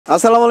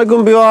আসসালামু আলাইকুম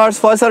ভিউয়ার্স,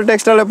 ফয়সাল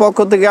টেক্সটাইলের পক্ষ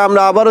থেকে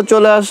আমরা আবারও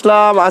চলে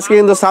আসলাম। আজকে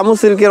কিন্তু সামু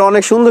সিল্কের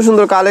অনেক সুন্দর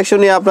সুন্দর কালেকশন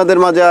নিয়ে আপনাদের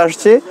মাঝে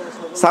আসছি।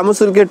 সামু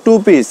সিল্কের 2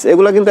 পিস,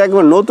 এগুলো কিন্তু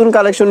একবার নতুন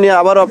কালেকশন নিয়ে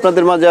আবারও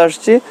আপনাদের মাঝে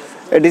আসছি।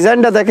 এই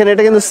ডিজাইনটা দেখেন,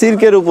 এটা কিন্তু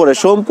সিল্কের উপরে,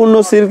 সম্পূর্ণ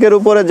সিল্কের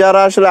উপরে। যারা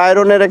আসলে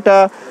আয়রনের একটা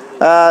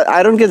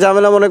আয়রনকে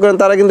ঝামেলা মনে করেন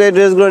তারা কিন্তু এই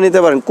ড্রেসগুলো নিতে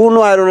পারেন, কোনো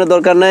আয়রনের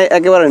দরকার নেই,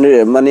 একেবারে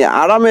মানে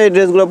আরামে এই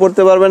ড্রেসগুলো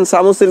পরতে পারবেন।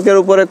 সামু সিল্কের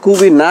উপরে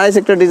খুবই নাইস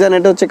একটা ডিজাইন।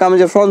 এটা হচ্ছে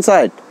কামিজের ফ্রন্ট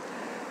সাইড,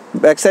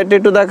 ব্যাক সাইডটা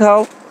একটু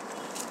দেখাও।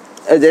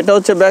 এটা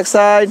হচ্ছে ব্যাক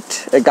সাইড,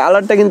 এই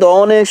কালারটা কিন্তু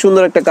অনেক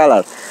সুন্দর একটা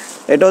কালার।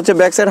 এটা হচ্ছে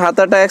ব্যাক সাইড,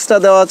 হাতাটা এক্সট্রা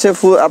দেওয়া আছে।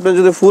 আপনি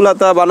যদি ফুল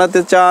হাতা বানাতে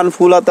চান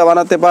ফুল হাতা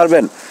বানাতে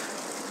পারবেন।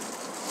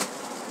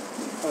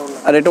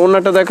 আর এটা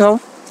ওড়নাটা দেখাও।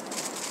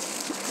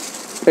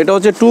 এটা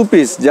হচ্ছে 2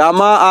 পিস,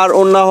 জামা আর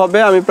ওড়না হবে।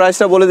 আমি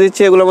প্রাইসটা বলে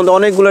দিচ্ছি। এগুলোর মধ্যে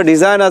অনেকগুলো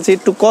ডিজাইন আছে,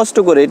 একটু কষ্ট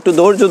করে একটু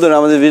ধৈর্য ধরে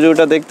আমাদের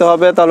ভিডিওটা দেখতে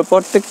হবে, তাহলে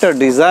প্রত্যেকটা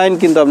ডিজাইন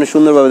কিন্তু আপনি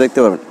সুন্দরভাবে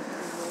দেখতে পাবেন।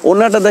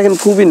 ওড়নাটা দেখেন,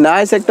 খুবই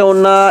নাইস একটা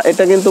ওড়না।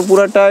 এটা কিন্তু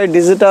পুরাটাই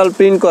ডিজিটাল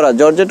প্রিন্ট করা,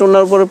 জর্জেট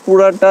ওড়নার উপরে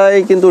পুরাটাই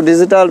কিন্তু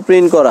ডিজিটাল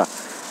প্রিন্ট করা।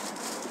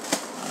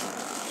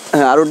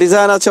 হ্যাঁ, আরও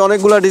ডিজাইন আছে,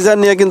 অনেকগুলো ডিজাইন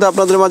নিয়ে কিন্তু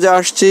আপনাদের মাঝে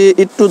আসছি।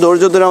 একটু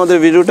ধৈর্য ধরে আমাদের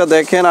ভিডিওটা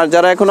দেখেন। আর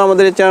যারা এখন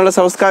আমাদের এই চ্যানেলটা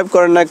সাবস্ক্রাইব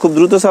করেন না, খুব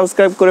দ্রুত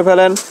সাবস্ক্রাইব করে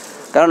ফেলেন,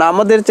 কারণ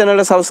আমাদের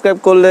চ্যানেলটা সাবস্ক্রাইব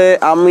করলে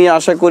আমি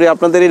আশা করি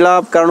আপনাদেরই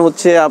লাভ। কারণ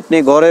হচ্ছে আপনি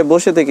ঘরে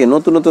বসে থেকে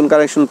নতুন নতুন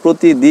কালেকশন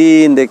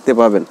প্রতিদিন দেখতে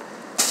পাবেন।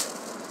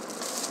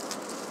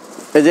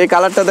 এই যে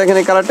কালারটা দেখেন,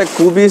 এই কালারটা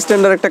খুবই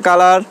স্ট্যান্ডার্ড একটা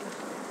কালার।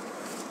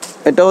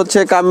 এটা হচ্ছে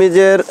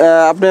কামিজের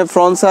আপনি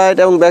ফ্রন্ট সাইড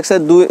এবং ব্যাক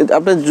সাইড দুই,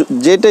 আপনি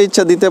যেটা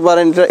ইচ্ছা দিতে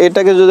পারেন।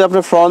 এটাকে যদি আপনি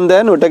ফ্রন্ট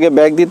দেন ওটাকে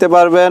ব্যাক দিতে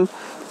পারবেন।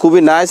 খুবই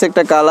নাইস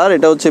একটা কালার।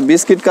 এটা হচ্ছে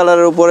বিস্কিট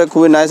কালারের উপরে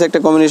খুবই নাইস একটা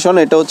কম্বিনেশন।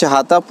 এটা হচ্ছে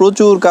হাতা,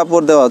 প্রচুর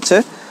কাপড় দেওয়া আছে।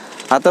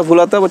 হাতা ফুল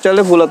হাতা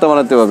চাইলে ফুল হাতা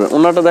বানাতে পারবেন।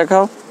 ওড়নাটা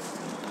দেখাও।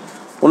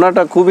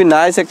 ওড়নাটা খুবই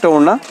নাইস একটা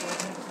ওড়না।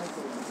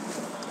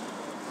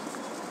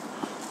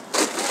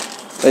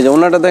 এই যে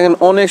ওড়নাটা দেখেন,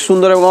 অনেক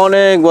সুন্দর এবং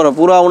অনেক বড়।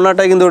 পুরো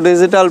ওড়নাটা কিন্তু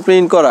ডিজিটাল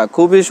প্রিন্ট করা,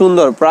 খুবই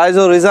সুন্দর।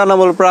 প্রাইসও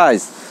রিজনেবল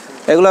প্রাইস।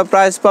 এগুলো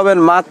প্রাইস পাবেন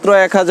মাত্র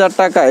 1000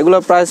 টাকা। এগুলো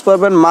প্রাইস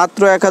পাবেন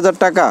মাত্র 1000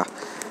 টাকা।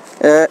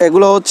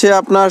 এগুলো হচ্ছে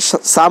আপনার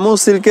সামু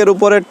সিল্কের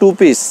উপরে 2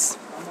 পিস।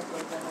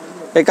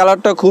 এই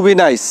কালারটা খুবই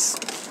নাইস।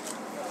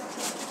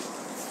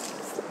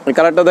 এই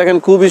কালারটা দেখেন,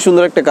 খুবই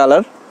সুন্দর একটা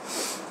কালার,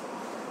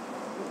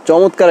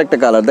 চমৎকার একটা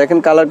কালার। দেখেন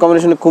কালার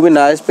কম্বিনেশন খুবই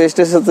নাইস,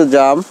 পেস্টের সাথে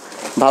জাম।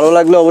 ভালো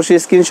লাগলে অবশ্যই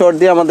স্ক্রিনশট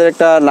দিয়ে আমাদের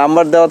একটা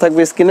নাম্বার দেওয়া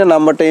থাকবে স্ক্রিনে,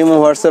 নাম্বারটা ইমো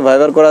হোয়াটসঅ্যাপ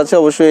ভাইবার করা আছে,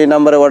 অবশ্যই এই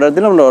নাম্বারে অর্ডার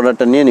দিলে আমরা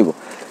অর্ডারটা নিয়ে নিব।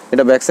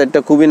 এটা ব্যাক সাইডটা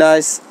খুবই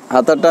নাইস।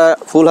 হাতাটা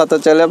ফুল হাতা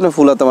চাইলে আপনি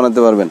ফুল হাতা বানাতে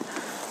পারবেন।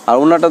 আর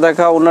ওড়নাটা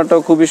দেখা, ওড়নাটাও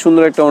খুবই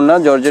সুন্দর একটা ওড়না,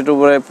 জর্জেটের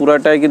উপরে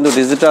পুরাটাই কিন্তু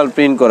ডিজিটাল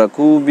প্রিন্ট করা,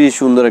 খুবই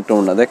সুন্দর একটা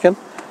ওড়না। দেখেন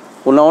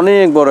ওড়না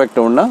অনেক বড় একটা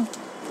ওড়না।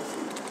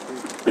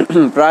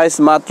 প্রাইস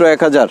মাত্র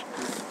 1000।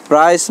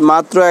 প্রাইস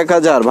মাত্র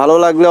 1000। ভালো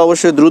লাগলে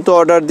অবশ্যই দ্রুত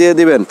অর্ডার দিয়ে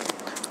দিবেন।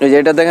 এই যে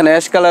এটা দেখেন,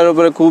 অ্যাশ কালারের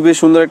উপরে খুবই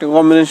সুন্দর একটা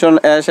কম্বিনেশন,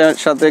 অ্যাশের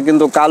সাথে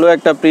কিন্তু কালো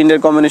একটা প্রিন্টের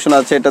কম্বিনেশন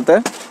আছে এটাতে।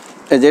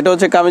 এই যে এটা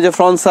হচ্ছে কামিজের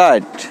ফ্রন্ট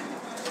সাইড।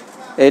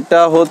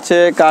 এটা হচ্ছে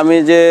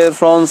কামিজের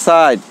ফ্রন্ট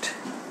সাইড।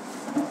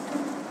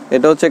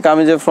 এটা হচ্ছে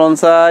কামিজের ফ্রন্ট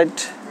সাইড।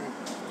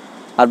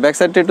 আর ব্যাক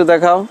সাইডটা একটু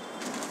দেখাও।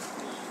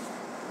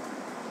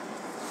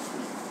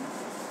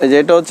 এই যে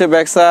এটা হচ্ছে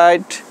ব্যাক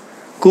সাইড,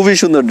 খুবই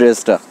সুন্দর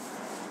ড্রেসটা।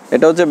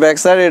 এটা হচ্ছে ব্যাক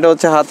সাইড, এটা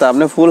হচ্ছে হাতা।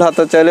 আপনি ফুল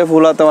হাতা চাইলে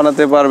ফুল হাতা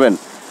বানাতে পারবেন।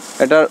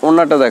 এটার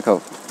ওড়নাটা দেখাও।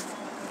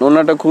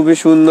 ওড়নাটা খুবই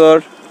সুন্দর।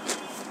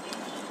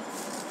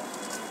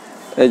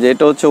 এই যে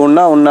এটা হচ্ছে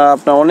ওড়না। ওড়না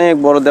আপনার অনেক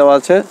বড় দেওয়া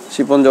আছে,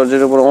 শিফন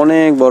জর্জের উপর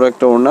অনেক বড়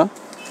একটা ওড়না।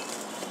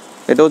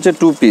 এটা হচ্ছে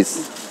 2 পিস।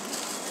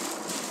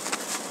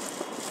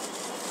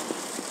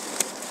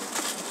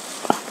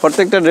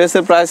 প্রত্যেকটা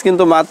ড্রেসের প্রাইস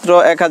কিন্তু মাত্র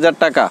 1000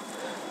 টাকা।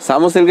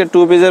 সামু সিল্কের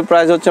 2 পিসের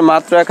প্রাইস হচ্ছে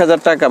মাত্র 1000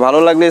 টাকা। ভালো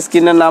লাগলে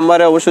স্ক্রিনের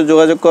নাম্বারে অবশ্যই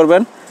যোগাযোগ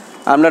করবেন।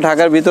 আমরা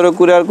ঢাকার ভিতরেও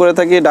কুরিয়ার করে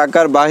থাকি,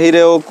 ঢাকার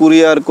বাহিরেও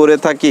কুরিয়ার করে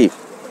থাকি।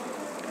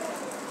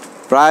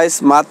 প্রাইস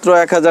মাত্র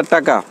 1000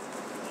 টাকা।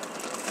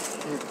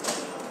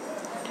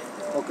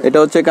 এটা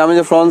হচ্ছে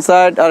কামিজের ফ্রন্ট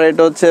সাইড, আর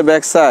এটা হচ্ছে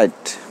ব্যাক সাইড।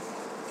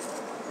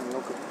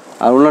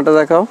 আর ওড়নাটা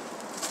দেখাও।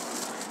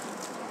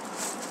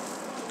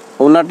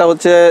 ওড়নাটা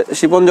হচ্ছে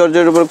শিফন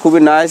জর্জের উপর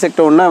খুবই নাইস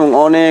একটা ওড়না এবং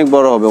অনেক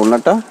বড় হবে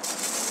ওড়নাটা।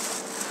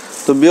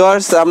 তো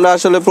ভিউয়ার্স, আমরা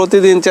আসলে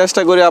প্রতিদিন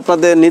চেষ্টা করি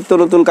আপনাদের নিত্য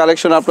নতুন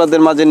কালেকশন আপনাদের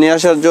মাঝে নিয়ে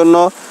আসার জন্য,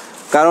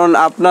 কারণ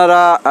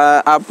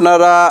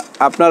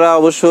আপনারা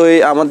অবশ্যই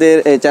আমাদের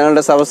এই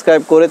চ্যানেলটা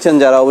সাবস্ক্রাইব করেছেন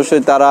যারা,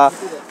 অবশ্যই তারা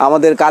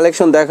আমাদের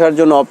কালেকশন দেখার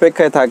জন্য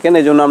অপেক্ষায় থাকেন।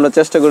 এই জন্য আমরা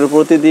চেষ্টা করি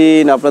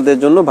প্রতিদিন আপনাদের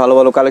জন্য ভালো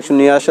ভালো কালেকশন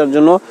নিয়ে আসার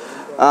জন্য।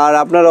 আর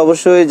আপনারা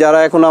অবশ্যই যারা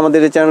এখন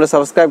আমাদের এই চ্যানেলটা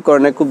সাবস্ক্রাইব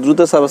করেন, খুব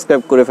দ্রুত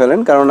সাবস্ক্রাইব করে ফেলেন,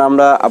 কারণ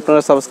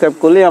আপনারা সাবস্ক্রাইব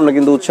করলেই আমরা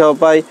কিন্তু উৎসাহ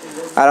পাই।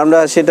 আর আমরা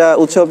সেটা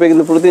উৎসাহ পেয়ে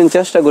কিন্তু প্রতিদিন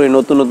চেষ্টা করি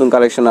নতুন নতুন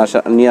কালেকশন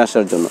নিয়ে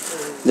আসার জন্য।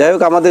 যাই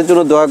হোক, আমাদের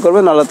জন্য দোয়া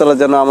করবেন, আল্লাহ তাআলা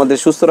যেন আমাদের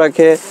সুস্থ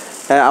রাখে।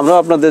 আমরাও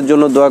আপনাদের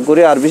জন্য দোয়া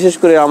করি। আর বিশেষ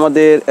করে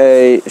আমাদের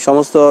এই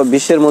সমস্ত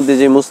বিশ্বের মধ্যে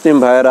যে মুসলিম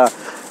ভাইয়েরা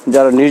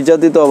যারা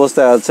নির্যাতিত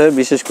অবস্থায় আছে,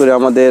 বিশেষ করে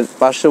আমাদের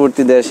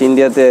পার্শ্ববর্তী দেশ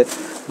ইন্ডিয়াতে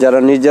যারা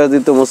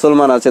নির্যাতিত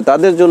মুসলমান আছে,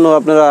 তাদের জন্য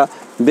আপনারা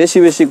বেশি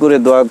বেশি করে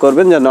দোয়া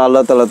করবেন যেন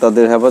আল্লাহ তাআলা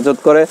তাদের হেফাজত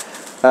করে।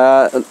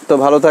 তো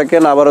ভালো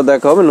থাকেন, আবারও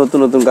দেখা হবে নতুন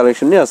নতুন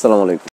কালেকশন নিয়ে। আসসালামু আলাইকুম।